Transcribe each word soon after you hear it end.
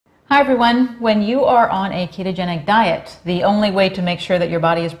Hi everyone. When you are on a ketogenic diet, the only way to make sure that your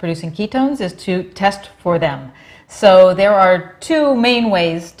body is producing ketones is to test for them. So there are two main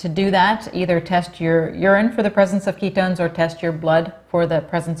ways to do that. Either test your urine for the presence of ketones or test your blood for the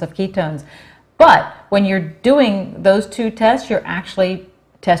presence of ketones. But when you're doing those two tests, you're actually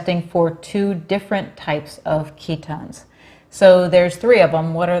testing for two different types of ketones. So there's three of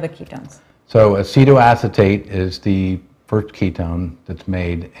them. What are the ketones? So acetoacetate is the first ketone that's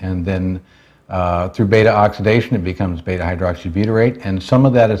made, and then through beta oxidation it becomes beta hydroxybutyrate, and some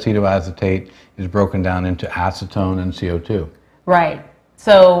of that acetoacetate is broken down into acetone and CO2. Right.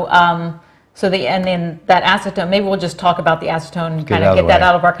 So and then that acetone, maybe we'll just talk about the acetone and kind of get that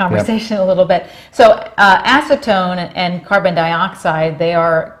out of our conversation a little bit. So acetone and carbon dioxide, they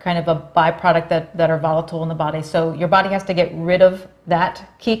are kind of a byproduct that are volatile in the body. So your body has to get rid of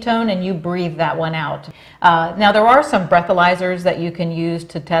that ketone and you breathe that one out. Now there are some breathalyzers that you can use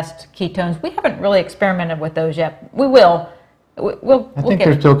to test ketones. We haven't really experimented with those yet. We will. I think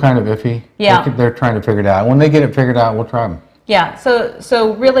they're still kind of iffy. Yeah. They're trying to figure it out. When they get it figured out, we'll try them. Yeah,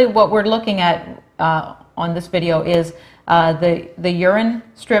 so really what we're looking at on this video is the urine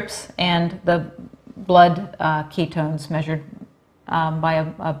strips and the blood ketones measured by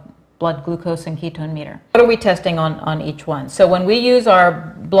a blood glucose and ketone meter. What are we testing on each one? So when we use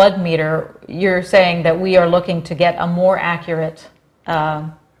our blood meter, you're saying that we are looking to get a more accurate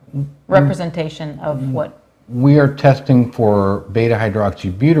representation of what? We are testing for beta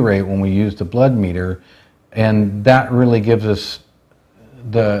hydroxybutyrate when we use the blood meter. And that really gives us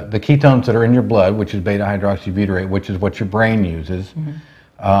the ketones that are in your blood, which is beta hydroxybutyrate, which is what your brain uses.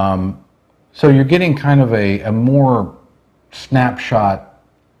 Mm-hmm. So you're getting kind of a more snapshot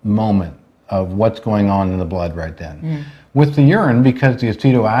moment of what's going on in the blood right then. Mm. With the urine, because the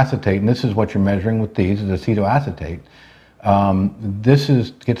acetoacetate, and this is what you're measuring with these, is acetoacetate,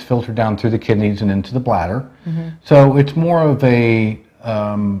 gets filtered down through the kidneys and into the bladder. Mm-hmm. So it's more of a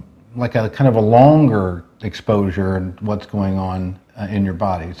like a kind of a longer exposure and what's going on in your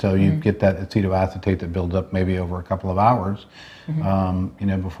body. So you get that acetoacetate that builds up maybe over a couple of hours,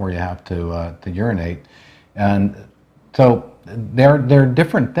 before you have to urinate. And so they're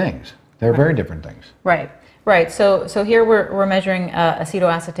different things. They're very different things. Right. So here we're measuring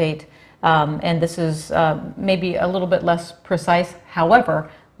acetoacetate, and this is maybe a little bit less precise.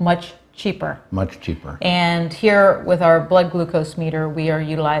 However, much cheaper. Much cheaper. And here with our blood glucose meter, we are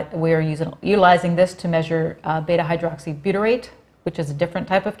utilizing this to measure beta hydroxybutyrate, which is a different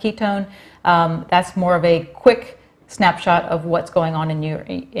type of ketone. That's more of a quick snapshot of what's going on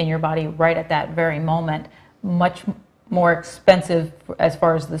in your body right at that very moment. Much more expensive as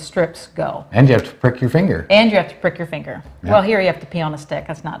far as the strips go. And you have to prick your finger. Yeah. Well, here you have to pee on a stick.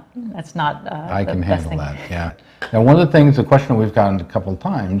 That's not. I can handle that. Yeah. Now, one of the question we've gotten a couple of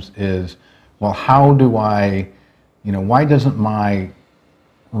times is, well, how do I, why doesn't my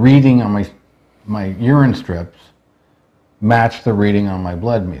reading on my urine strips match the reading on my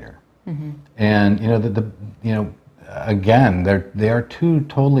blood meter? Mm-hmm. And again, they are two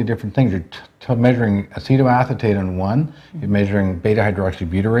totally different things. You're measuring acetoacetate on one, you're measuring beta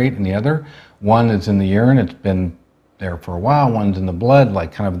hydroxybutyrate in the other. One is in the urine, it's been there for a while. One's in the blood,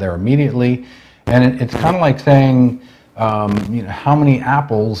 like kind of there immediately. And it's kind of like saying, how many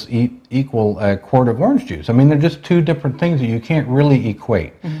apples equal a quart of orange juice? I mean, they're just two different things that you can't really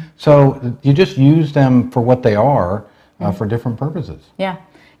equate. Mm-hmm. So you just use them for what they are, for different purposes.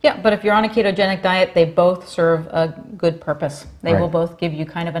 Yeah, but if you're on a ketogenic diet, they both serve a good purpose. They will both give you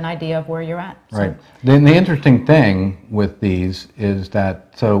kind of an idea of where you're at. So. Right. Then the interesting thing with these is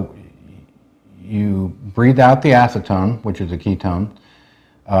that, so you breathe out the acetone, which is a ketone,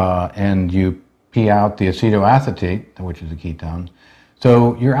 and you pee out the acetoacetate, which is a ketone.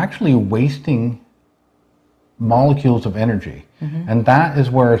 So you're actually wasting molecules of energy. Mm-hmm. And that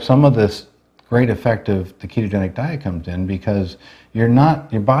is where some of this great effect of the ketogenic diet comes in, because your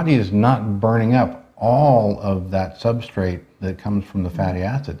body is not burning up all of that substrate that comes from the fatty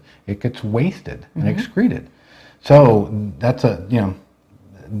acid. It gets wasted and excreted. So that's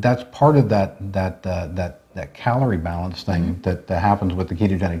that's part of that calorie balance thing that happens with the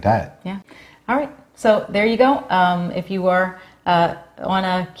ketogenic diet. Yeah. All right. So there you go. If you are on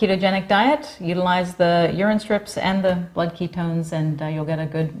a ketogenic diet, utilize the urine strips and the blood ketones, and you'll get a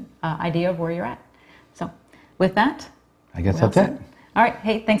good idea of where you're at. So with that, I guess that's it. All right.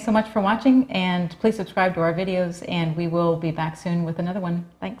 Hey, thanks so much for watching, and please subscribe to our videos, and we will be back soon with another one.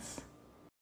 Thanks.